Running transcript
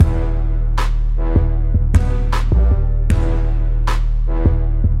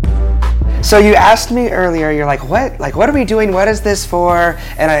So you asked me earlier, you're like, what are we doing? What is this for?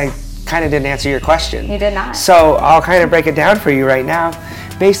 And I kind of didn't answer your question. You did not. So I'll kind of break it down for you right now.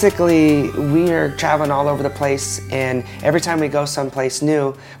 Basically, we are traveling all over the place, and every time we go someplace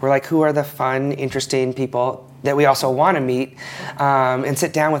new, we're like, who are the fun, interesting people that we also want to meet and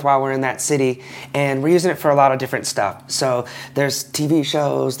sit down with while we're in that city. And we're using it for a lot of different stuff. So there's TV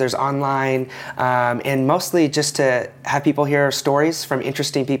shows, there's online, and mostly just to have people hear stories from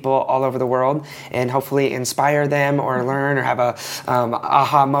interesting people all over the world and hopefully inspire them or learn or have a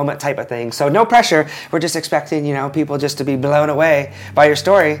aha moment type of thing. So no pressure. We're just expecting, people just to be blown away by your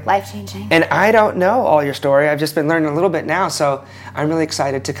story. Life-changing. And I don't know all your story. I've just been learning a little bit now. So I'm really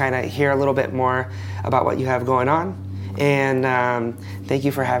excited to kind of hear a little bit more about what you have going on. And thank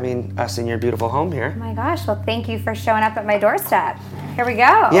you for having us in your beautiful home here. Oh my gosh, well, thank you for showing up at my doorstep. Here we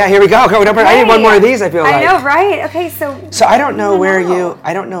go. Yeah, here we go. I need one more of these, I feel like. I know, right? Okay, so I don't know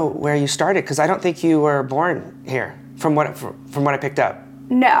where you started, because I don't think you were born here from what I picked up.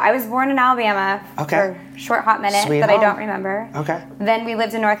 No, I was born in Alabama Okay. for a short hot minute Sweet that home. I don't remember. Okay. Then we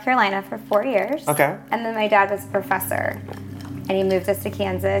lived in North Carolina for 4 years. Okay. And then my dad was a professor. And he moved us to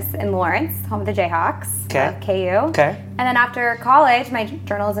Kansas in Lawrence, home of the Jayhawks, Okay. of KU. Okay. And then after college, my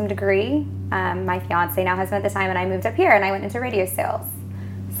journalism degree, my fiance, now husband at the time, and I moved up here and I went into radio sales.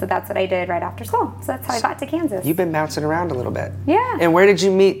 So that's what I did right after school. So that's how I got to Kansas. You've been bouncing around a little bit. Yeah. And where did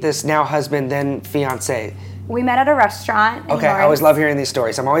you meet this now husband, then fiance? We met at a restaurant in Okay, I Lawrence. always love hearing these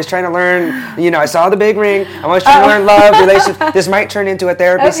stories. I'm always trying to learn, I saw the big ring. I'm always trying to learn love, relationships. This might turn into a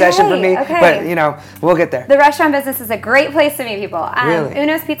therapy session for me, okay. but, we'll get there. The restaurant business is a great place to meet people. Really?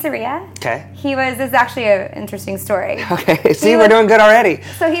 Uno's Pizzeria. Okay. This is actually an interesting story. Okay, see, we're doing good already.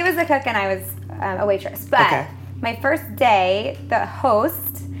 So he was a cook and I was a waitress. But Okay. my first day, the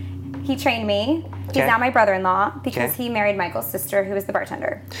host, he trained me. He's Okay. now my brother-in-law because Okay. he married Michael's sister, who was the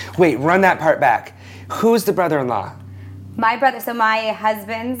bartender. Wait, run that part back. Who's the brother-in-law? My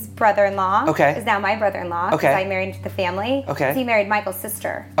husband's brother-in-law Okay. is now my brother-in-law because Okay. I married the family. Okay. He married Michael's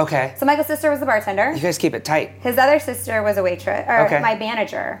sister. Okay. So Michael's sister was the bartender. You guys keep it tight. His other sister was a waitress, or Okay. my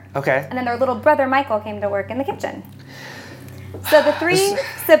manager. Okay. And then their little brother Michael came to work in the kitchen. So the three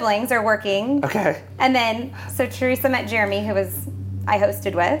siblings are working. Okay. And then, so Teresa met Jeremy, who I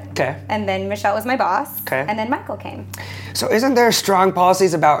hosted with. Okay. And then Michelle was my boss. Okay. And then Michael came. So isn't there strong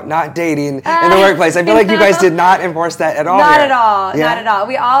policies about not dating in the workplace? I feel like you guys did not enforce that at all. Not here. at all. Yeah? Not at all.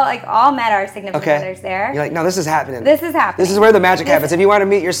 We all met our significant Okay. others there. You're like, no, this is happening. This is happening. This is where the magic happens. If you want to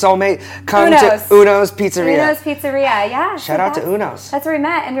meet your soulmate, come Uno's. to Uno's Pizzeria. Uno's Pizzeria, yeah. Shout out to Uno's. That's where we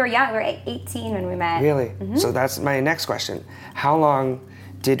met, and we were young. We were 18 when we met. Really? So that's my next question. How long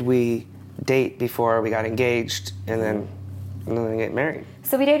did we date before we got engaged and then get married?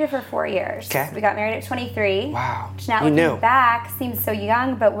 So we dated for 4 years. Okay. We got married at 23. Wow. Which now You looking knew. back seems so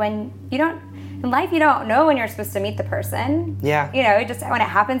young, but when in life you don't know when you're supposed to meet the person. Yeah. When it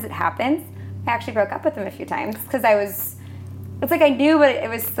happens, it happens. I actually broke up with him a few times because it's like I knew, but it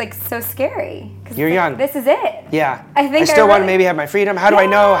was like so scary. 'Cause You're it's like, young. This is it. Yeah. I think I still want to really- maybe have my freedom. How do I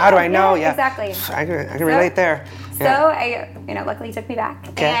know? How do I know? Yeah, exactly. I can relate there. So Yeah. luckily he took me back.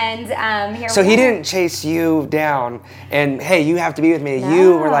 Okay. And here So we he are. didn't chase you down and, hey, you have to be with me.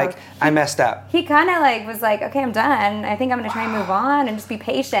 You were No. like, I messed up. He kind of was like, okay, I'm done. I think I'm going to try and move on and just be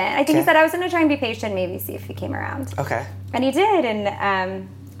patient. I think Okay. he said I was going to try and be patient, maybe see if he came around. Okay. And he did. And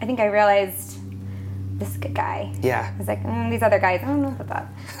I think I realized this is a good guy. Yeah. I was like, these other guys, I don't know about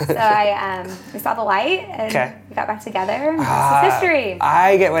that. So we saw the light and Okay. we got back together. And this is history.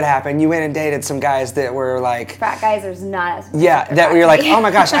 I get what happened. You went and dated some guys that were like, Frat guys, there's not as yeah, that you're like, oh my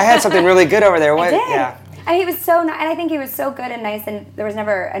gosh, I had something really good over there. What? I did. Yeah. And he was so nice, and I think he was so good and nice, and there was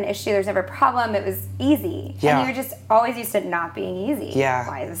never an issue, there was never a problem. It was easy. Yeah. And you were just always used to it not being easy. Yeah.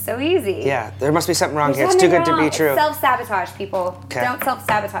 Why is it so easy? Yeah, there must be something wrong There's here. It's too something good to be wrong. true. It's self-sabotage, people. Okay. Don't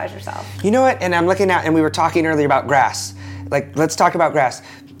self-sabotage yourself. You know what? And I'm looking at, and we were talking earlier about grass. Like, let's talk about grass.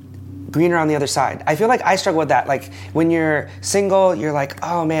 Greener on the other side. I feel like I struggle with that. Like, when you're single, you're like,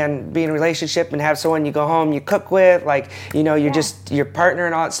 oh man, be in a relationship and have someone you go home, you cook with, like, you're just your partner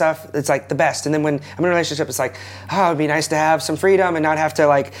and all that stuff. It's like the best. And then when I'm in a relationship, it's like, oh, it'd be nice to have some freedom and not have to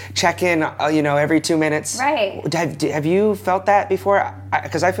like check in, every 2 minutes. Right. Have you felt that before?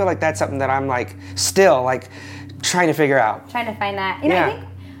 Because I feel like that's something that I'm like still like trying to figure out. Trying to find that. Yeah. I think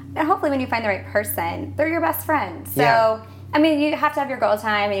and hopefully when you find the right person, they're your best friend. So, Yeah. I mean, you have to have your girl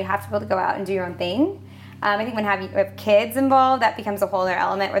time and you have to be able to go out and do your own thing. I think when you have kids involved, that becomes a whole other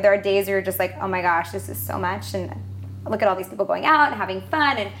element where there are days where you're just like, oh my gosh, this is so much. And look at all these people going out and having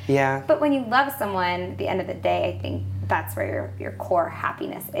fun. Yeah. But when you love someone, at the end of the day, I think that's where your core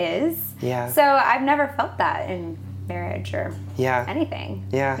happiness is. Yeah. So I've never felt that in marriage or Yeah. anything.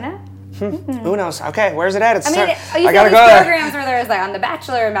 Yeah. No? Uno's. Okay, where's it at? I mean, you see I all gotta these go there. programs where there's like on The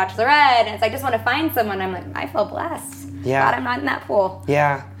Bachelor and Bachelorette, and it's like, I just want to find someone. I'm like, I feel blessed. Yeah. Glad I'm not in that pool.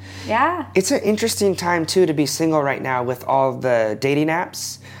 Yeah. Yeah. It's an interesting time too to be single right now with all the dating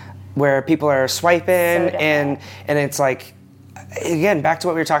apps where people are swiping and it's like, again, back to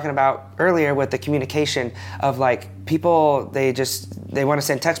what we were talking about earlier with the communication of like people, they want to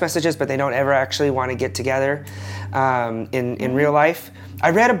send text messages, but they don't ever actually want to get together in real life.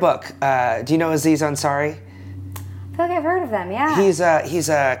 I read a book. Do you know Aziz Ansari? I feel like I've heard of them, yeah. He's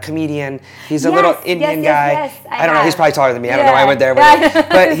a comedian. He's a little Indian guy. Yes, I don't know. He's probably taller than me. I don't know why I went there,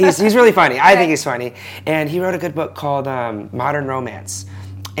 but he's really funny. I think he's funny. And he wrote a good book called Modern Romance.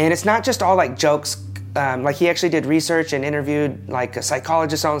 And it's not just all like jokes. Like he actually did research and interviewed like a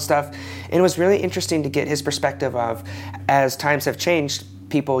psychologist and stuff. And it was really interesting to get his perspective of, as times have changed,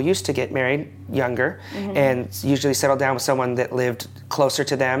 people used to get married younger and usually settle down with someone that lived closer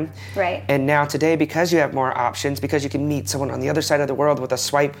to them. Right. And now today, because you have more options, because you can meet someone on the other side of the world with a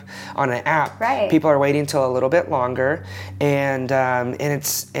swipe on an app, people are waiting till a little bit longer, and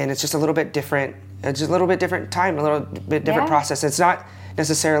it's just a little bit different. It's just a little bit different time, a little bit different process. It's not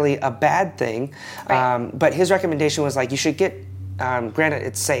necessarily a bad thing, but his recommendation was like you should get. Granted,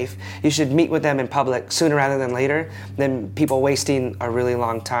 it's safe. You should meet with them in public sooner rather than later than people wasting a really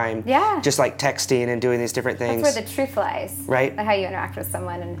long time just like texting and doing these different things. That's where the truth lies. Right. How you interact with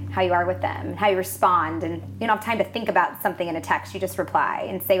someone and how you are with them and how you respond. And you don't have time to think about something in a text. You just reply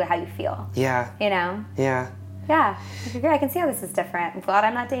and say how you feel. Yeah. You know? Yeah. Yeah. I can see how this is different. I'm glad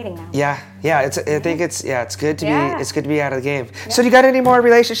I'm not dating now. Yeah. I think it's good to be out of the game. Yeah. So do you got any more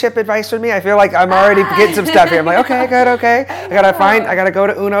relationship advice for me? I feel like I'm already getting some stuff here. I'm like, okay, good, okay. I gotta go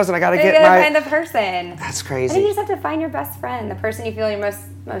to Uno's and I gotta find the person. That's crazy. I think you just have to find your best friend, the person you feel your most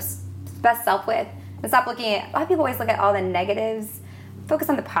best self with. And stop looking at, a lot of people always look at all the negatives. Focus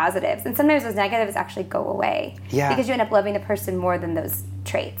on the positives. And sometimes those negatives actually go away. Yeah. Because you end up loving the person more than those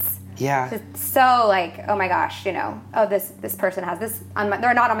traits. Yeah. It's so like, oh my gosh, this person has this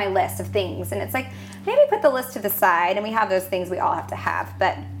they're not on my list of things. And it's like, maybe put the list to the side and we have those things we all have to have.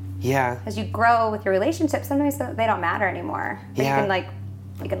 But as you grow with your relationship, sometimes they don't matter anymore. But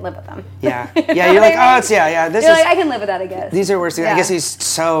you can live with them. Yeah. Yeah, you're like, I can live with that, I guess. These are worse things. I guess he's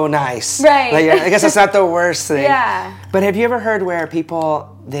so nice. Right. Like, I guess that's not the worst thing. Yeah. But have you ever heard where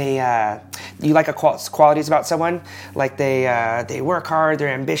people, you like qualities about someone, like they work hard, they're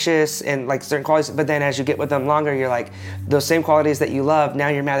ambitious, and like certain qualities, but then as you get with them longer, you're like, those same qualities that you love, now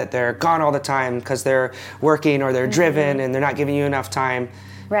you're mad that they're gone all the time because they're working or they're driven and they're not giving you enough time.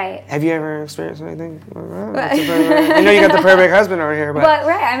 Right. Have you ever experienced anything? I know you got the perfect husband over here, but... Well,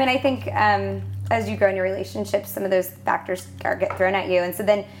 right. I mean, I think as you grow in your relationship, some of those factors get thrown at you. And so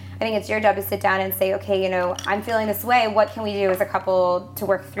then I think it's your job to sit down and say, okay, I'm feeling this way. What can we do as a couple to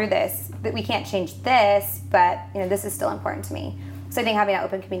work through this? That we can't change this, but, this is still important to me. So I think having that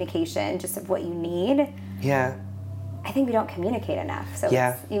open communication just of what you need. Yeah. I think we don't communicate enough. So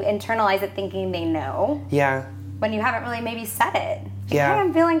you internalize it thinking they know. Yeah. When you haven't really maybe said it.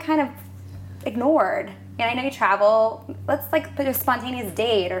 I'm feeling kind of ignored. And I know you travel. Let's put a spontaneous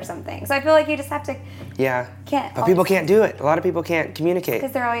date or something. So I feel like you just have to. Yeah. But people can't do it. A lot of people can't communicate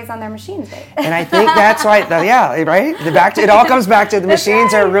because they're always on their machines. And I think that's why. Right. It all comes back to the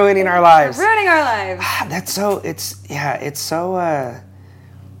machines are ruining our lives. Ruining our lives. That's so. It's so.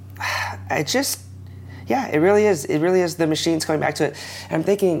 It just. Yeah. It really is. It really is the machines coming back to it. And I'm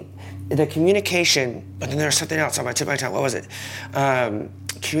thinking. The communication, but then there's something else on my tip of my tongue. What was it?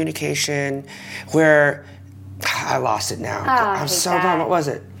 Communication, where I lost it now. I'm so bummed. What was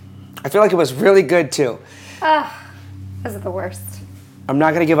it? I feel like it was really good too. This is the worst. I'm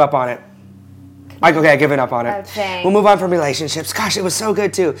not gonna give up on it. Okay, I've given up on it. Okay. We'll move on from relationships. Gosh, it was so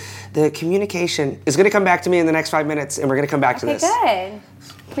good too. The communication is gonna come back to me in the next 5 minutes, and we're gonna come back to this. Good.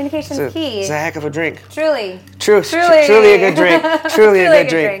 Communication is key. It's a heck of a drink. Truly a good drink. Truly a good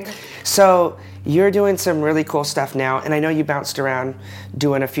drink. So you're doing some really cool stuff now, and I know you bounced around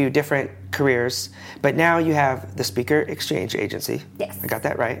doing a few different careers, but now you have the Speaker Exchange Agency. Yes. I got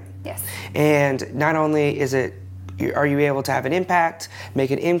that right? Yes. And not only are you able to have an impact,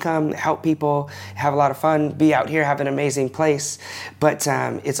 make an income, help people, have a lot of fun, be out here, have an amazing place, but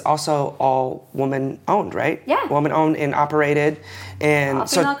it's also all woman-owned, right? Yeah. Woman-owned and operated. And all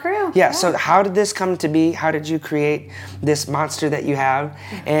female crew. Yeah, so how did this come to be? How did you create this monster that you have?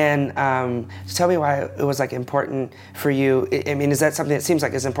 And tell me why it was important for you. I mean, is that something that seems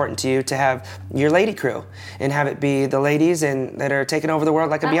like is important to you to have your lady crew and have it be the ladies that are taking over the world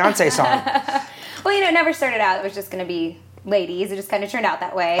like a Beyonce song? Well, it never started out. It was just going to be ladies. It just kind of turned out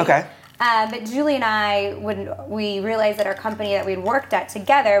that way. Okay. But Julie and I, when we realized that our company that we'd worked at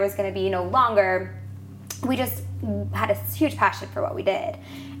together was going to be no longer, we just had a huge passion for what we did.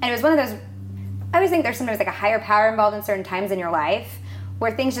 And it was one of those, I always think there's sometimes like a higher power involved in certain times in your life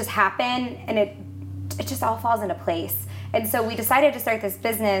where things just happen and it just all falls into place. And so we decided to start this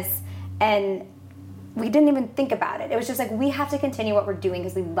business, and we didn't even think about it. It was just like, we have to continue what we're doing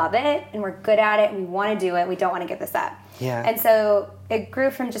because we love it and we're good at it and we want to do it. We don't want to give this up. Yeah. And so it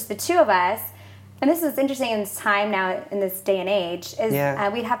grew from just the two of us. And this is interesting in this time now, in this day and age, is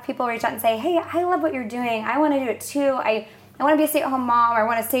we'd have people reach out and say, hey, I love what you're doing. I want to do it too. I want to be a stay-at-home mom, or I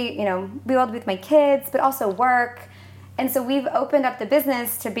want to stay, be able to be with my kids, but also work. And so we've opened up the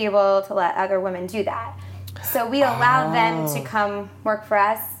business to be able to let other women do that. So we allow them to come work for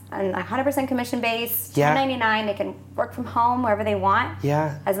us on 100% commission based, 1099. They can work from home wherever they want,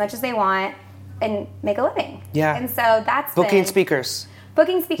 as much as they want, and make a living. Yeah. And so that's booking speakers.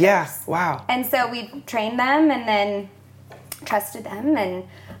 Booking speakers. Yeah. Wow. And so we trained them and then trusted them, and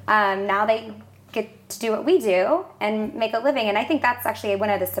now they get to do what we do and make a living. And I think that's actually one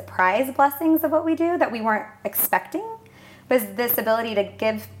of the surprise blessings of what we do that we weren't expecting, was this ability to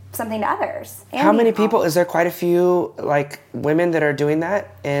give something to others. How many people? Is there quite a few women that are doing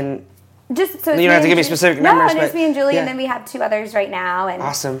that? And just so you don't have to give me specific numbers. No, just me and Julie, and then we have 2 others right now. And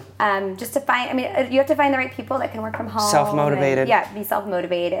awesome. Just to find, you have to find the right people that can work from home. Self-motivated. And, be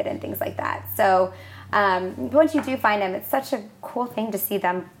self-motivated and things like that. So once you do find them, it's such a cool thing to see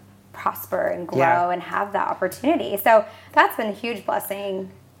them prosper and grow and have that opportunity. So that's been a huge blessing,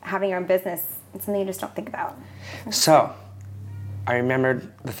 having your own business. It's something you just don't think about. So I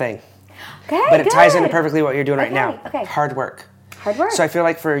remembered the thing. Okay, but it ties into perfectly what you're doing right now. Okay. Hard work. Hard work. So I feel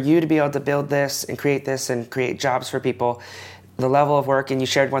like for you to be able to build this and create jobs for people, the level of work, and you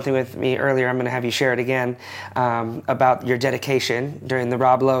shared one thing with me earlier, I'm going to have you share it again, about your dedication during the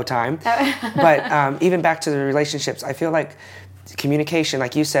Rob Lowe time. But even back to the relationships, I feel like communication,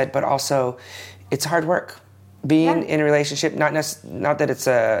 like you said, but also it's hard work. Being in a relationship, not that it's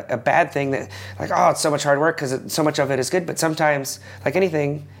a bad thing, that it's so much hard work, because so much of it is good, but sometimes, like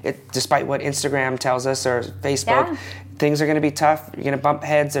anything, despite what Instagram tells us or Facebook, things are going to be tough. You're going to bump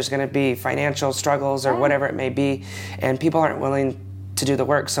heads. There's going to be financial struggles or whatever it may be, and people aren't willing to do the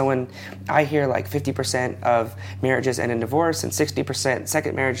work. So when I hear 50% of marriages end in divorce and 60%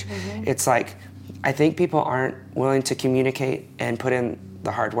 second marriage, it's like, I think people aren't willing to communicate and put in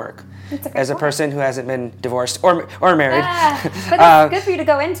the hard work. As a person who hasn't been divorced or married. But it's good for you to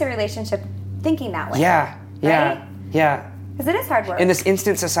go into a relationship thinking that way. Yeah. Because it is hard work. In this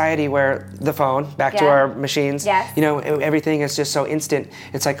instant society where the phone, back to our machines, everything is just so instant.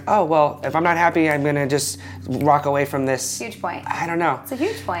 It's like, oh, well, if I'm not happy, I'm going to just walk away from this. Huge point. I don't know. It's a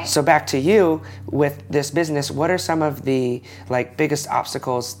huge point. So back to you with this business, what are some of the biggest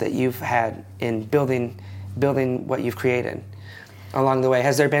obstacles that you've had in building what you've created along the way?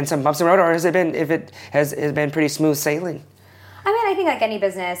 Has there been some bumps in the road, or has it been pretty smooth sailing? I think like any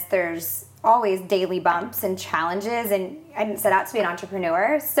business, there's always daily bumps and challenges, and I didn't set out to be an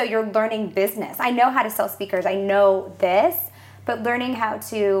entrepreneur, so you're learning business. I know how to sell speakers, I know this, but learning how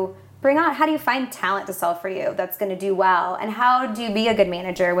to bring on, how do you find talent to sell for you that's going to do well, and how do you be a good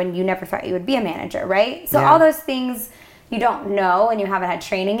manager when you never thought you would be a manager, right? So all those things you don't know and you haven't had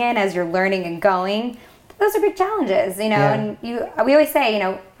training in as you're learning and going, those are big challenges, and we always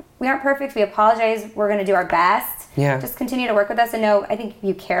say, we aren't perfect, we apologize, we're going to do our best. Just continue to work with us and know, I think if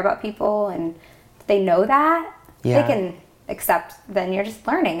you care about people and they know that, they can accept, then you're just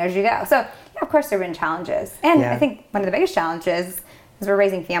learning as you go. So, of course there have been challenges. And I think one of the biggest challenges is we're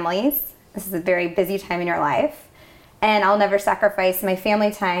raising families. This is a very busy time in your life. And I'll never sacrifice my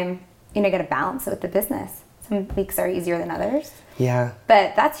family time. You got to balance it with the business. Some weeks are easier than others. Yeah.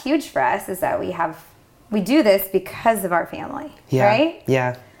 But that's huge for us, is that we do this because of our family, right?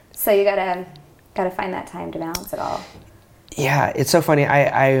 Yeah. So you gotta find that time to balance it all. Yeah, it's so funny.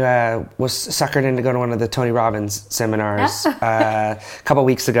 I was suckered in to go to one of the Tony Robbins seminars a couple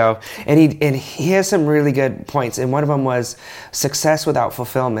weeks ago, and he has some really good points. And one of them was, success without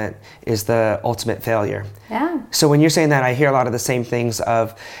fulfillment is the ultimate failure. Yeah. So when you're saying that, I hear a lot of the same things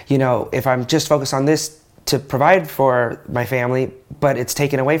of, if I'm just focused on this to provide for my family, but it's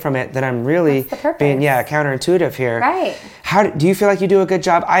taken away from it, then I'm really being counterintuitive here. Right. Do you feel like you do a good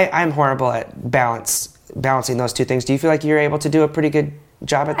job? I'm horrible at balancing those two things. Do you feel like you're able to do a pretty good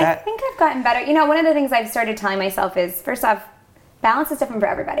job at that? I think I've gotten better. One of the things I've started telling myself is, first off, balance is different for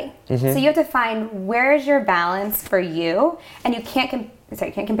everybody. So you have to find where's your balance for you, and you can't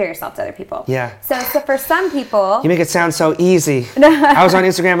compare yourself to other people. Yeah. So for some people, you make it sound so easy. I was on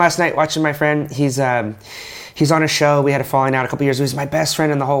Instagram last night watching my friend. He's on a show. We had a falling out a couple years ago. He's my best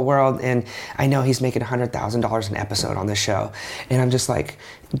friend in the whole world, and I know he's making $100,000 an episode on this show. And I'm just like,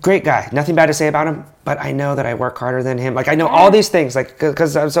 great guy. Nothing bad to say about him, but I know that I work harder than him. Like, I know all these things, like,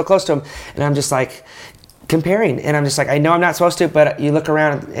 because I'm so close to him, and I'm just like comparing, and I'm just like, I know I'm not supposed to, but you look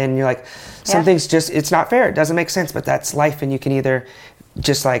around and you're like, some things just, it's not fair. It doesn't make sense, but that's life, and you can either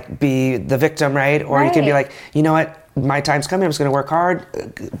just like be the victim, right? Or you can be like, you know what? My time's coming. I'm just going to work hard,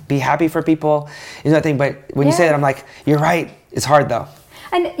 be happy for people, is that thing. But when you say that, I'm like, you're right. It's hard though.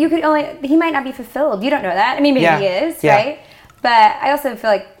 And he might not be fulfilled. You don't know that. I mean, maybe he is, right? But I also feel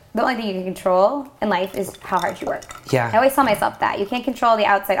like the only thing you can control in life is how hard you work. Yeah. I always tell myself that. You can't control the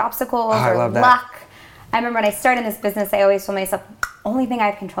outside obstacles or luck. I remember when I started in this business, I always told myself, only thing I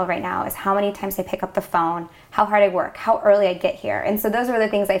have control right now is how many times I pick up the phone, how hard I work, how early I get here. And so those are the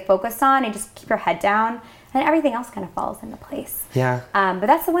things I focused on, and just keep your head down, and everything else kind of falls into place. Yeah. But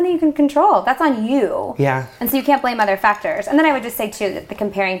that's the one that you can control. That's on you. Yeah. And so you can't blame other factors. And then I would just say, too, that the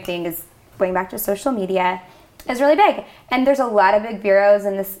comparing thing is, going back to social media, is really big. And there's a lot of big bureaus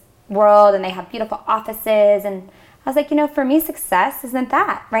in this world, and they have beautiful offices, and I was like, for me, success isn't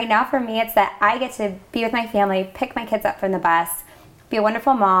that. Right now, for me, it's that I get to be with my family, pick my kids up from the bus, be a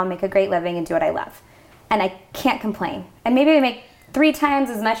wonderful mom, make a great living, and do what I love. And I can't complain. And maybe they make 3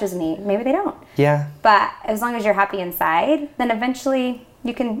 times as much as me. Maybe they don't. Yeah. But as long as you're happy inside, then eventually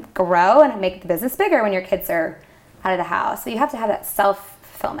you can grow and make the business bigger when your kids are out of the house. So you have to have that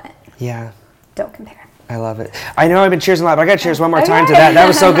self-fulfillment. Yeah. Don't compare. I love it. I know I've been cheersing a lot, but I got to cheers one more time to that. That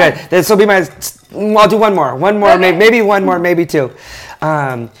was so good. This will be I'll do one more. Okay. Maybe one more, maybe 2.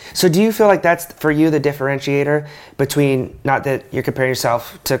 So do you feel like that's, for you, the differentiator between, not that you're comparing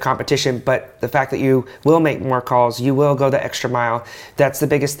yourself to competition, but the fact that you will make more calls, you will go the extra mile, that's the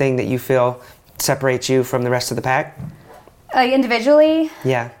biggest thing that you feel separates you from the rest of the pack? Individually?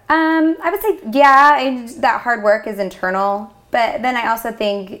 Yeah. I would say, that hard work is internal, but then I also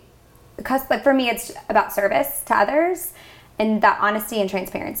think, because for me, it's about service to others and that honesty and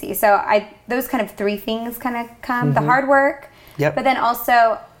transparency. So those kind of 3 things kind of come, the hard work, but then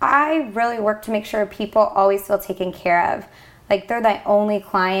also I really work to make sure people always feel taken care of. Like they're the only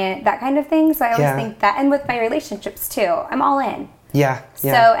client, that kind of thing. So I always think that, and with my relationships too, I'm all in. Yeah. So,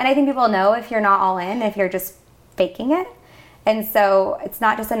 and I think people know if you're not all in, if you're just faking it. And so it's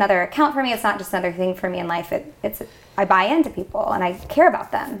not just another account for me. It's not just another thing for me in life. I buy into people and I care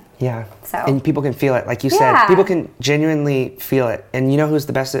about them. Yeah. So. And people can feel it. Like you said, people can genuinely feel it. And you know who's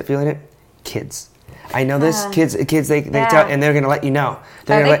the best at feeling it? Kids. I know this. Kids, they tell, and they're going to let you know.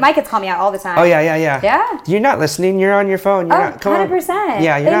 My kids call me out all the time. Oh, yeah. Yeah. You're not listening. You're on your phone. You're not, 100%.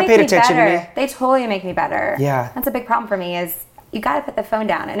 Yeah, you're not paying attention to me. They totally make me better. Yeah. That's a big problem for me is you got to put the phone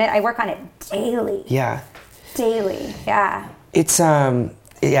down. And I work on it daily. Yeah. Daily. Yeah. It's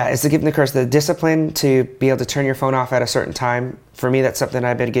it's the gift and the curse. The discipline to be able to turn your phone off at a certain time. For me, that's something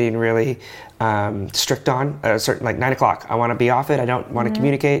I've been getting really strict on. Like 9 o'clock, I want to be off it. I don't want to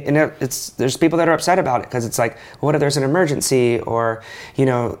communicate. And there's people that are upset about it because it's like, what if there's an emergency, or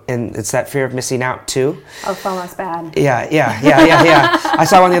and it's that fear of missing out too. Oh, FOMO's bad. Yeah. I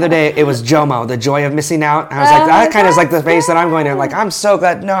saw one the other day. It was JOMO, the joy of missing out. And I was like, that kind of is like the phase that I'm going in. Like, I'm so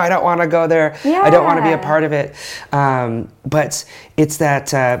glad. No, I don't want to go there. Yeah. I don't want to be a part of it. But it's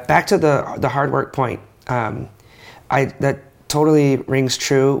that back to the hard work point. That totally rings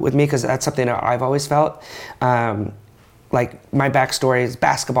true with me because that's something that I've always felt. Like my backstory is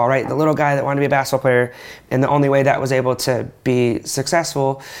basketball, right? The little guy that wanted to be a basketball player, and the only way that was able to be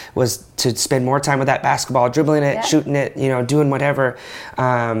successful was to spend more time with that basketball, dribbling it, shooting it, doing whatever.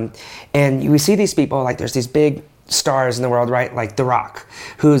 And we see these people, like there's these big stars in the world, right? Like The Rock,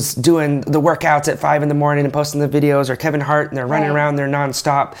 who's doing the workouts at 5 a.m. and posting the videos, or Kevin Hart, and they're running around, they're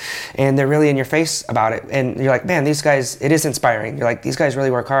nonstop, and they're really in your face about it. And you're like, man, these guys, it is inspiring. You're like, these guys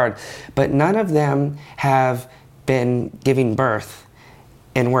really work hard. But none of them have been giving birth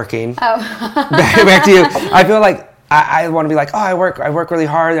and working. Back to you. I feel like I want to be like, oh, I work really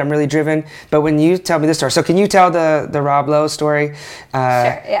hard, I'm really driven. But when you tell me this story, so can you tell the Rob Lowe story? Sure,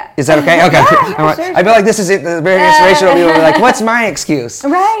 yeah. Is that okay? Okay. Sure. I feel like this is very inspirational. People are like, what's my excuse?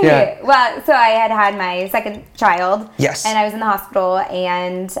 Right. Yeah. Well, so I had my second child. Yes. And I was in the hospital,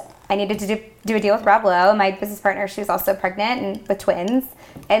 and I needed to do a deal with Rob Lowe. My business partner, she was also pregnant and with twins.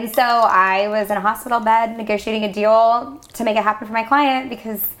 And so I was in a hospital bed negotiating a deal to make it happen for my client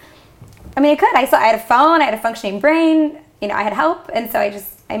because, I could. I had a phone, I had a functioning brain, I had help, and so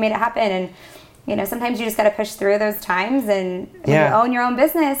I made it happen. And sometimes you just got to push through those times, and when Yeah. you own your own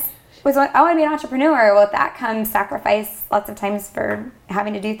business, I want to be an entrepreneur. Well, with that comes sacrifice lots of times for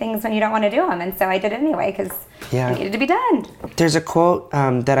having to do things when you don't want to do them. And so I did it anyway because it needed to be done. There's a quote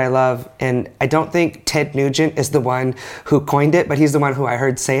that I love, and I don't think Ted Nugent is the one who coined it, but he's the one who I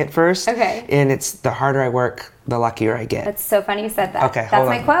heard say it first. Okay. And it's, the harder I work, the luckier I get. That's so funny you said that. Okay, That's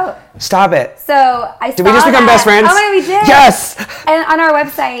my quote. Stop it. So I Did we just become best friends? Oh my God, we did. Yes. And on our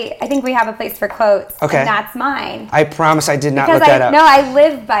website, I think we have a place for quotes. Okay. And that's mine. I promise I did not Because look that up. No, I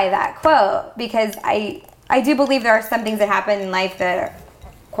live by that quote because I do believe there are some things that happen in life that are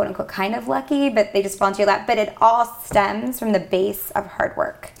quote unquote kind of lucky, but they just fall into your lap. But it all stems from the base of hard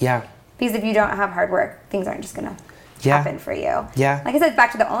work. Yeah. Because if you don't have hard work, things aren't just going to happen for you. Yeah. Like I said,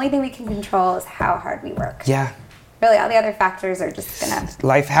 back to the only thing we can control is how hard we work. Yeah. Really, all the other factors are just going to...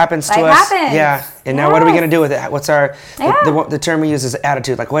 Life happens to us. Life happens. Yeah. And now what are we going to do with it? What's our... Yeah. The term we use is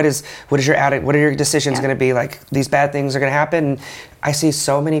attitude. Like, what is your attitude? What are your decisions going to be? Like, these bad things are going to happen. I see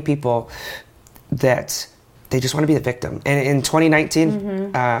so many people that they just want to be the victim. And in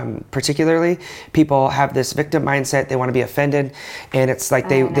 2019, particularly, people have this victim mindset. They want to be offended. And it's like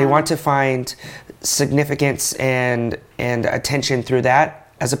they want to find significance and attention through that,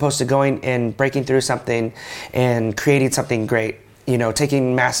 as opposed to going and breaking through something and creating something great.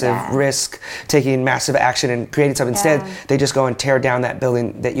 Taking massive risk, taking massive action and creating something. Instead, they just go and tear down that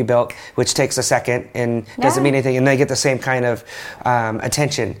building that you built, which takes a second and doesn't mean anything, and they get the same kind of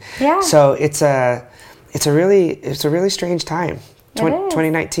attention. Yeah. So it's a really strange time.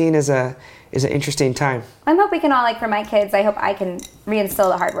 2019 is an interesting time. I hope we can all, like for my kids, I hope I can reinstill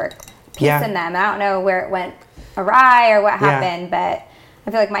the hard work piece in them. I don't know where it went awry or what happened, but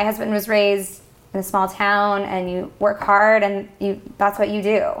I feel like my husband was raised in a small town, and you work hard, and that's what you do.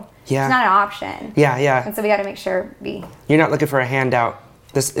 Yeah. It's not an option. Yeah, yeah. And so we got to make sure You're not looking for a handout.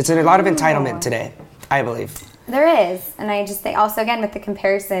 It's a lot of entitlement today, I believe. There is. And I just think also, again, with the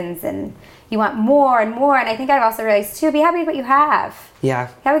comparisons, and you want more and more. And I think I've also realized, too, be happy with what you have. Yeah.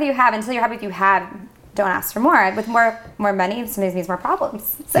 Be happy with what you have. Until you're happy with what you have, don't ask for more. With more money, sometimes means more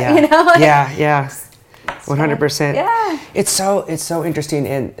problems. So, Yeah. 100%. Yeah. It's so interesting,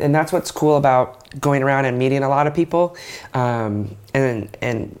 and that's what's cool about going around and meeting a lot of people. And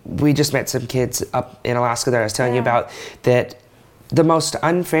we just met some kids up in Alaska that I was telling you about, that the most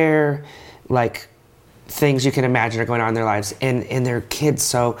unfair things you can imagine are going on in their lives, and they're kids.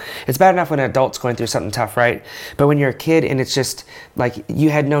 So it's bad enough when an adult's going through something tough, right? But when you're a kid and it's just like you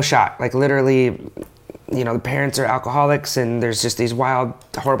had no shot, like literally, the parents are alcoholics and there's just these wild,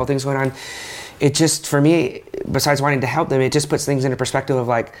 horrible things going on. It just, for me, besides wanting to help them, it just puts things into perspective of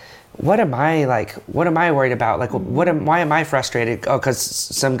what am I worried about? Why am I frustrated? Oh, because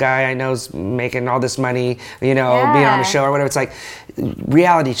some guy I know's making all this money, being on a show or whatever. It's like,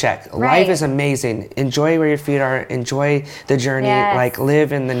 reality check. Right. Life is amazing. Enjoy where your feet are. Enjoy the journey. Yes.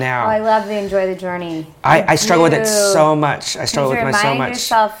 Live in the now. Oh, I love the enjoy the journey. I struggle with it so much. I struggle with mine so much.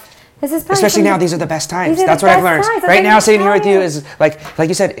 Yourself, this is especially now, these are the best times. That's what I've learned. Right now, sitting here with you is like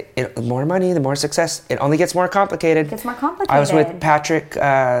you said, the more money, the more success. It only gets more complicated. It gets more complicated. I was with Patrick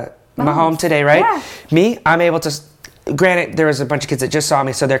Mahomes today, right? Yeah. Me, I'm able to. Granted, there was a bunch of kids that just saw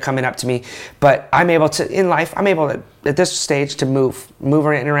me, so they're coming up to me. But I'm able to, in life, at this stage, to move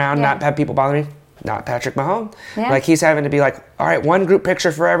around, not have people bother me. Not Patrick Mahomes. Yeah. He's having to be all right, one group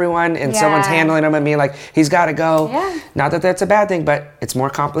picture for everyone, and someone's handling him and being he's got to go. Yeah. Not that that's a bad thing, but it's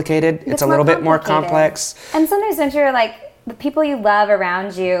more complicated. It's a little bit more complex. And sometimes when you're the people you love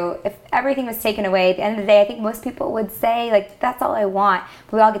around you, if everything was taken away, at the end of the day, I think most people would say, that's all I want.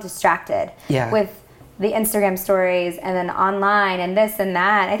 But we all get distracted with the Instagram stories and then online and this and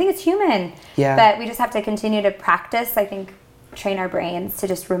that. I think it's human. Yeah. But we just have to continue to practice, I think, train our brains to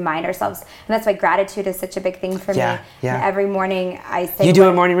just remind ourselves. And that's why gratitude is such a big thing for me. Yeah. And every morning I say... You do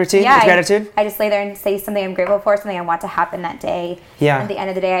a morning routine with gratitude? I just lay there and say something I'm grateful for, something I want to happen that day. Yeah. And at the end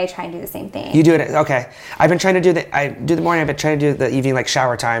of the day, I try and do the same thing. You do it, okay. I've been trying to do the morning, I've been trying to do the evening,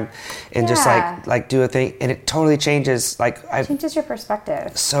 shower time, and just do a thing, and it totally changes, changes your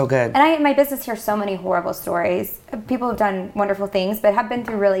perspective. So good. And I, in my business, hear so many horrible stories. People have done wonderful things, but have been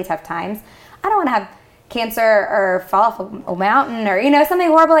through really tough times. I don't want to have cancer or fall off a mountain or something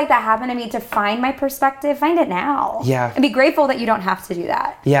horrible like that happen to me. To find my perspective, find it now. Yeah. And be grateful that you don't have to do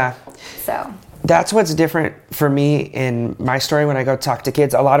that. Yeah. So that's what's different for me in my story when I go talk to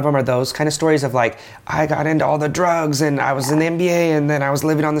kids. A lot of them are those kind of stories of like, I got into all the drugs and I was in the NBA and then I was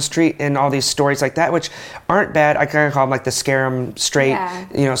living on the street, and all these stories like that, which aren't bad. I kind of call them like the scare 'em straight,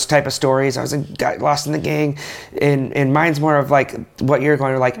 type of stories. Got lost in the gang, and mine's more of like what you're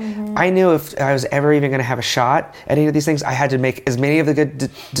going to like. I knew if I was ever even going to have a shot at any of these things, I had to make as many of the good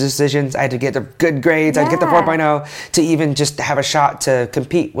decisions. I had to get the good grades. I had to get the 4.0 to even just have a shot to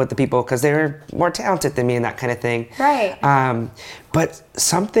compete with the people, because they were more talented than me and that kind of thing. Right. But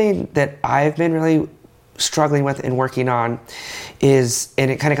something that I've been really struggling with and working on is,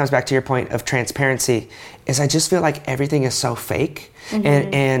 and it kind of comes back to your point of transparency, is I just feel like everything is so fake.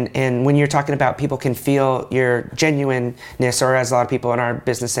 And when you're talking about people can feel your genuineness, or as a lot of people in our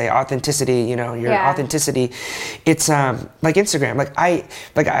business say, authenticity, your authenticity, it's like Instagram.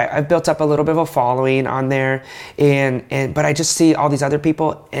 I've built up a little bit of a following on there, but I just see all these other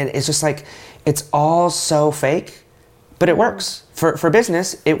people, and it's just like, it's all so fake, but it works. For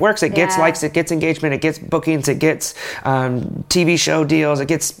business, it works. It gets likes, it gets engagement, it gets bookings, it gets TV show deals, it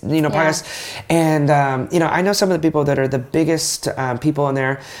gets podcasts. And I know some of the people that are the biggest people in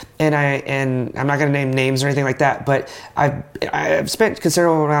there, and I'm not going to name names or anything like that, but I've spent a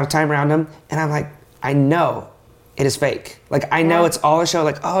considerable amount of time around them, and I'm like, I know it is fake. Like, I know it's all a show.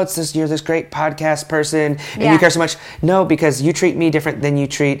 Like, oh, you're this great podcast person and you care so much. No, because you treat me different than you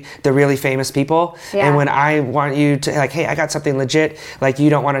treat the really famous people. Yeah. And when I want you to, like, hey, I got something legit, like, you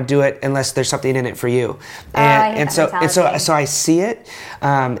don't want to do it unless there's something in it for you. And so I see it,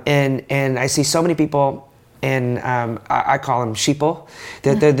 and I see so many people. And I call them sheeple.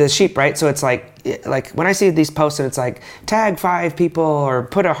 They're the sheep, right? So it's like when I see these posts and it's like, tag 5 people or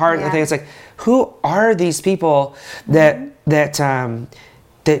put a heart in the thing, it's like, who are these people that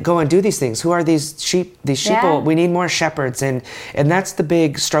go and do these things? Who are these sheeple? Yeah. We need more shepherds, and that's the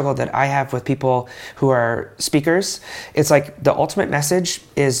big struggle that I have with people who are speakers. It's like the ultimate message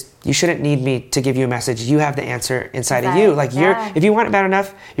is, you shouldn't need me to give you a message. You have the answer inside of you. Like, if you want it bad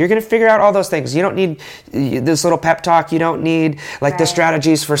enough, you're going to figure out all those things. You don't need this little pep talk. You don't need the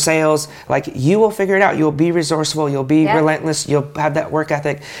strategies for sales. Like, you will figure it out. You'll be resourceful. You'll be relentless. You'll have that work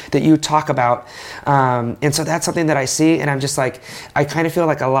ethic that you talk about. And so that's something that I see, and I'm just like, I kind of feel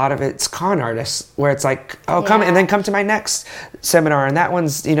like a lot of it's con artists, where it's like, oh, come and then come to my next seminar, and that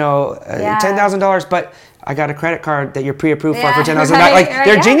one's $10,000, but I got a credit card that you're pre-approved for $10,000.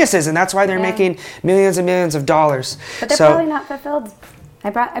 They're geniuses, and that's why they're making millions and millions of dollars. But they're probably not fulfilled. I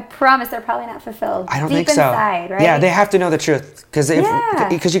promise they're probably not fulfilled. I don't think so. Deep inside, right? Yeah, they have to know the truth, because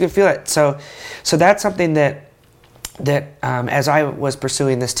you can feel it. So that's something that as I was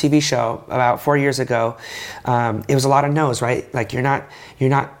pursuing this TV show about 4 years ago, it was a lot of no's, right? Like, you're not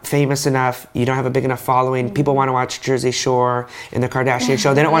famous enough. You don't have a big enough following. Mm-hmm. People want to watch Jersey Shore and the Kardashian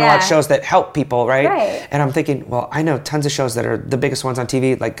show. They don't want to watch shows that help people, right? And I'm thinking, well, I know tons of shows that are the biggest ones on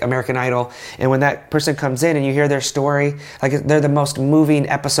TV, like American Idol. And when that person comes in and you hear their story, like, they're the most moving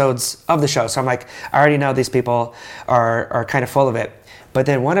episodes of the show. So I'm like, I already know these people are kind of full of it. But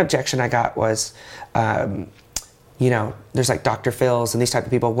then one objection I got was, there's like Dr. Phil's and these type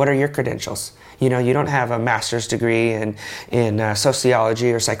of people. What are your credentials? You don't have a master's degree in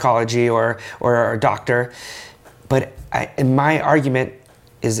sociology or psychology or a doctor. But my argument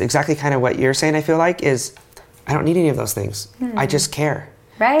is exactly kind of what you're saying. I feel like is, I don't need any of those things. I just care.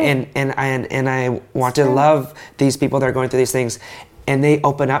 Right. And I want to love these people that are going through these things, and they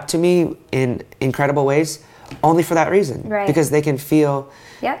open up to me in incredible ways, only for that reason. Right. Because they can feel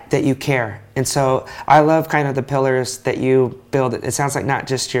that you care. And so I love kind of the pillars that you build. It sounds like not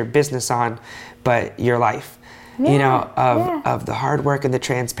just your business on, but your life, of the hard work and the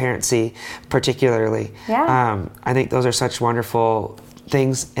transparency, particularly. Yeah. I think those are such wonderful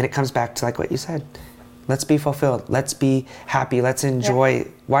things. And it comes back to like what you said. Let's be fulfilled. Let's be happy. Let's enjoy. Yeah.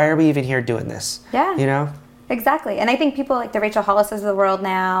 Why are we even here doing this? Yeah. Exactly. And I think people like the Rachel Hollises of the world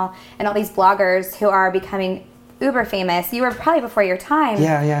now, and all these bloggers who are becoming uber famous, you were probably before your time.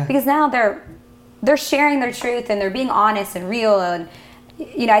 Yeah. Because now they're sharing their truth, and they're being honest and real, and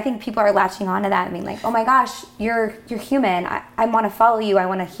I think people are latching onto that and being like, oh my gosh, you're human. I want to follow you. I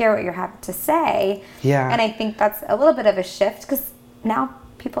want to hear what you have to say. Yeah. And I think that's a little bit of a shift, because now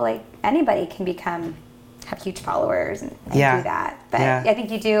people, like anybody, can have huge followers and do that. But I think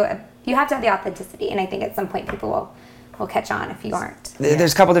you have to have the authenticity, and I think at some point people will catch on if you aren't.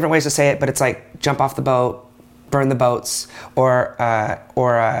 There's a couple different ways to say it, but it's like, jump off the boat, burn the boats, or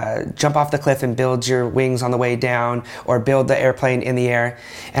jump off the cliff and build your wings on the way down, or build the airplane in the air.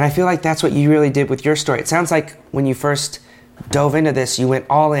 And I feel like that's what you really did with your story. It sounds like when you first dove into this, you went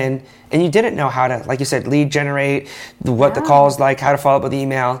all in, and you didn't know how to, like you said, lead generate, what the calls like, how to follow up with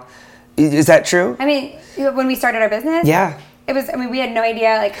email. Is that true? I mean, when we started our business, Yeah. it was. I mean, we had no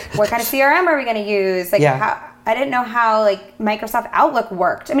idea like what kind of CRM are we going to use. Like, I didn't know how like Microsoft Outlook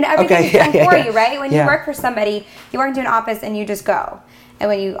worked. I mean, everything is done for you, right? When you work for somebody, you work into an office and you just go. And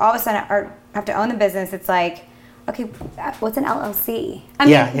when you all of a sudden have to own the business, it's like, okay, what's an LLC? I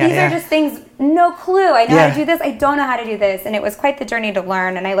mean, these are just things, no clue. I know how to do this. I don't know how to do this. And it was quite the journey to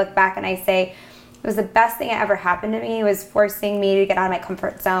learn. And I look back and I say, it was the best thing that ever happened to me. It was forcing me to get out of my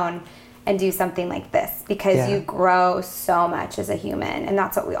comfort zone and do something like this, because you grow so much as a human, and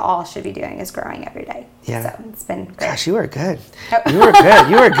that's what we all should be doing, is growing every day. Yeah. So it's been great. Gosh, you were good. You were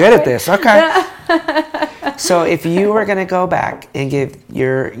good. You were good at this. Okay. So if you were going to go back and give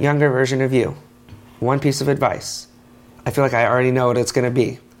your younger version of you one piece of advice, I feel like I already know what it's going to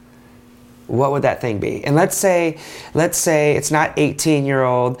be. What would that thing be? And let's say it's not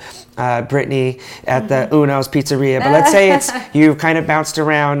 18-year-old Brittany at the Uno's Pizzeria, but let's say it's you've kind of bounced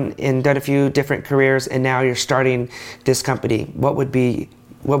around and done a few different careers, and now you're starting this company. What would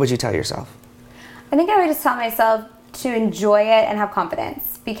you tell yourself? I think I would just tell myself to enjoy it and have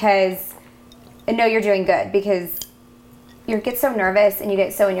confidence, and know you're doing good, because you get so nervous and you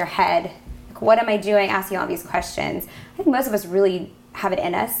get so in your head. Like, what am I doing? Asking all these questions. I think most of us really have it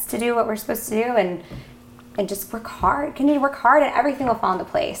in us to do what we're supposed to do, and just work hard. Continue to work hard, and everything will fall into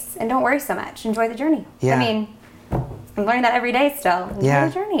place. And don't worry so much. Enjoy the journey. Yeah. I mean, I'm learning that every day still. Enjoy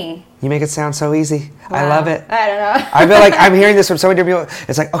the journey. You make it sound so easy. Wow. I love it. I don't know. I feel like I'm hearing this from so many different people.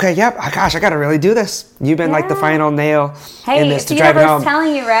 It's like, okay, yep, gosh, I got to really do this. You've been like the final nail in this to drive it home. Hey,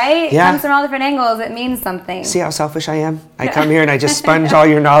 telling you, right? It comes from all different angles. It means something. See how selfish I am? I come here and I just sponge all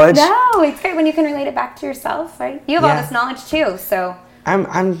your knowledge. No, it's great when you can relate it back to yourself, right? You have all this knowledge too, so.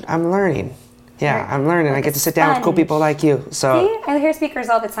 I'm learning. Yeah, I'm learning. I get to sit down with cool people like you. So see, I hear speakers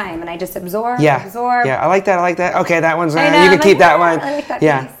all the time, and I just absorb. Yeah, I like that. Okay, that one's. You can keep that one. I like that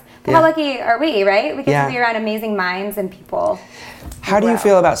piece. But how lucky are we, right? We get to be around amazing minds and people. How do you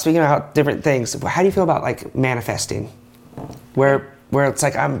feel about, speaking about different things, how do you feel about like manifesting? Where it's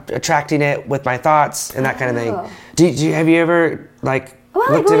like I'm attracting it with my thoughts and that kind of thing. Have you ever like...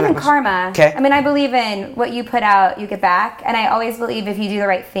 Well, I believe in karma. Okay. I mean, I believe in what you put out, you get back. And I always believe if you do the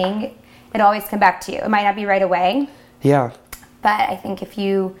right thing, it'll always come back to you. It might not be right away. Yeah. But I think if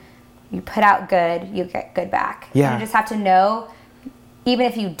you put out good, you get good back. Yeah. You just have to know, even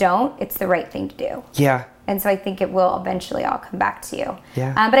if you don't, it's the right thing to do. Yeah. And so I think it will eventually all come back to you.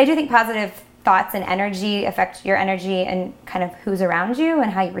 Yeah. But I do think positive thoughts and energy affect your energy and kind of who's around you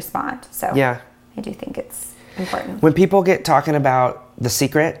and how you respond. So yeah. I do think it's important. When people get talking about The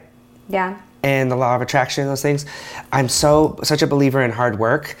Secret, and the law of attraction, those things, I'm such a believer in hard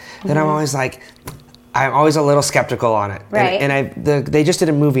work that I'm always like, I'm always a little skeptical on it. Right. And they just did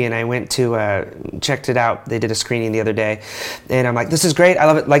a movie, and I went to checked it out. They did a screening the other day, and I'm like, this is great. I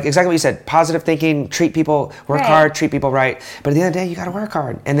love it. Like exactly what you said, positive thinking, treat people, work hard, treat people right. But at the end of the day, you got to work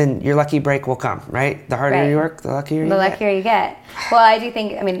hard, and then your lucky break will come. Right? The harder you work, the luckier you get. Well, I do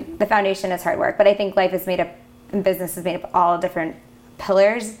think. I mean, the foundation is hard work, but I think life is made up, and business is made up of all different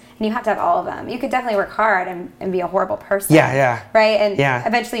pillars, and you have to have all of them. You could definitely work hard and be a horrible person. Yeah. Right? And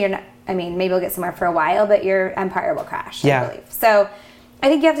eventually you're not, I mean, maybe you'll get somewhere for a while, but your empire will crash, I believe. So I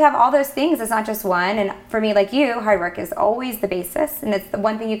think you have to have all those things. It's not just one. And for me, like you, hard work is always the basis, and it's the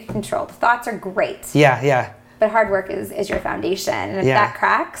one thing you can control. The thoughts are great. Yeah. But hard work is your foundation. And if that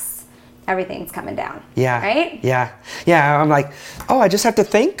cracks, everything's coming down. Yeah. Right? Yeah. I'm like, I just have to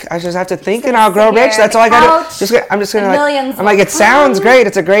think. And I'll grow rich. That's all I got to do. I'm just going to I'm like, it sounds great.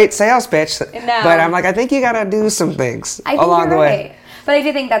 It's a great sales pitch. No. But I'm like, I think you got to do some things along the way. But I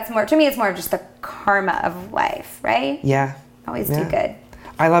do think that's more, to me, it's more of just the karma of life, right? Yeah. Always do good.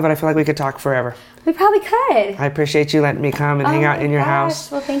 I love it. I feel like we could talk forever. We probably could. I appreciate you letting me come and hang out in your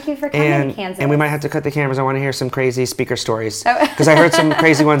house. Well, thank you for coming to Kansas. And we might have to cut the cameras. I want to hear some crazy speaker stories because I heard some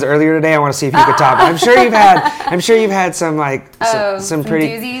crazy ones earlier today. I want to see if you could top. I'm sure you've had some like some pretty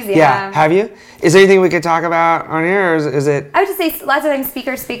doozies. Yeah. Have you? Is there anything we could talk about on here, or is it? I would just say lots of times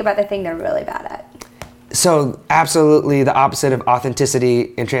speakers speak about the thing they're really bad at. So absolutely the opposite of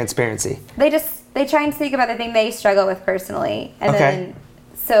authenticity and transparency. They try and speak about the thing they struggle with personally, and then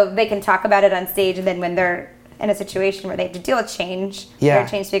so they can talk about it on stage, and then when they're in a situation where they have to deal with change, they're a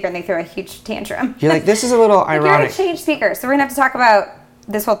change speaker and they throw a huge tantrum. You're like, this is a little ironic. You're a change speaker, so we're gonna have to talk about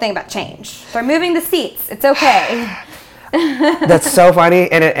this whole thing about change. They're moving the seats. It's okay. That's so funny,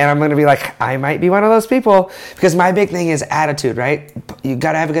 and I'm going to be like, I might be one of those people, because my big thing is attitude, right? You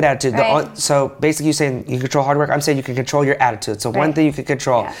got to have a good attitude. Right. So basically, you saying you control hard work. I'm saying you can control your attitude. So one thing you can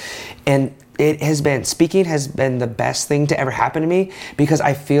control, and speaking has been the best thing to ever happen to me, because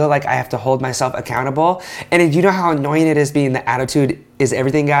I feel like I have to hold myself accountable. And you know how annoying it is being the attitude is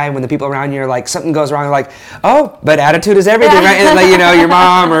everything guy. When the people around you are like, something goes wrong, they're like, oh, but attitude is everything, right? And like, you know, your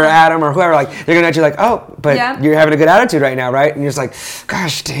mom or Adam or whoever, like, they're gonna at you like, oh, but you're having a good attitude right now, right? And you're just like,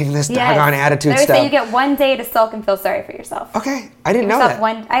 gosh, dang, this doggone attitude stuff. Say you get one day to sulk and feel sorry for yourself. Okay, I didn't know that.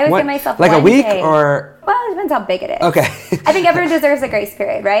 I always give myself like one a week day. or. Well, it depends how big it is. Okay. I think everyone deserves a grace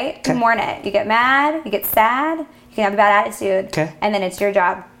period, right? Okay. You mourn it. You get mad. You get sad. You can have a bad attitude. Okay. And then it's your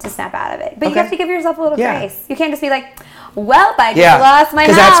job to snap out of it. But you have to give yourself a little grace. You can't just be like, well, I just lost my house.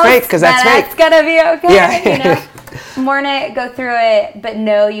 Because that's fake. Because that's fake. That's going to be okay. Yeah. You know? Mourn it. Go through it. But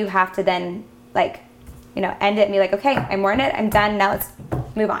no, you have to then, like, you know, end it and be like, okay, I mourned it. I'm done. Now let's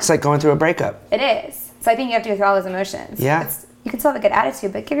move on. It's like going through a breakup. It is. So I think you have to go through all those emotions. Yeah. You can still have a good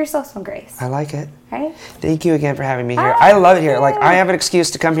attitude, but give yourself some grace. I like it. Right? Thank you again for having me here. I love it here. Like, I have an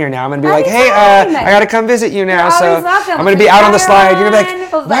excuse to come here now. I'm going to be like, hey, I got to come visit you now. So I'm going to be out on the slide. You're going to be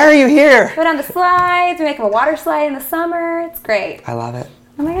like, why are you here? Go down the slides. We make a water slide in the summer. It's great. I love it.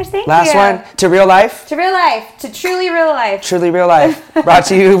 Oh my gosh, thank you. Last one. To real life. To real life. To truly real life. Truly real life. Brought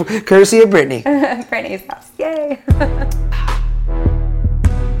to you courtesy of Brittany. Brittany's house. Yay.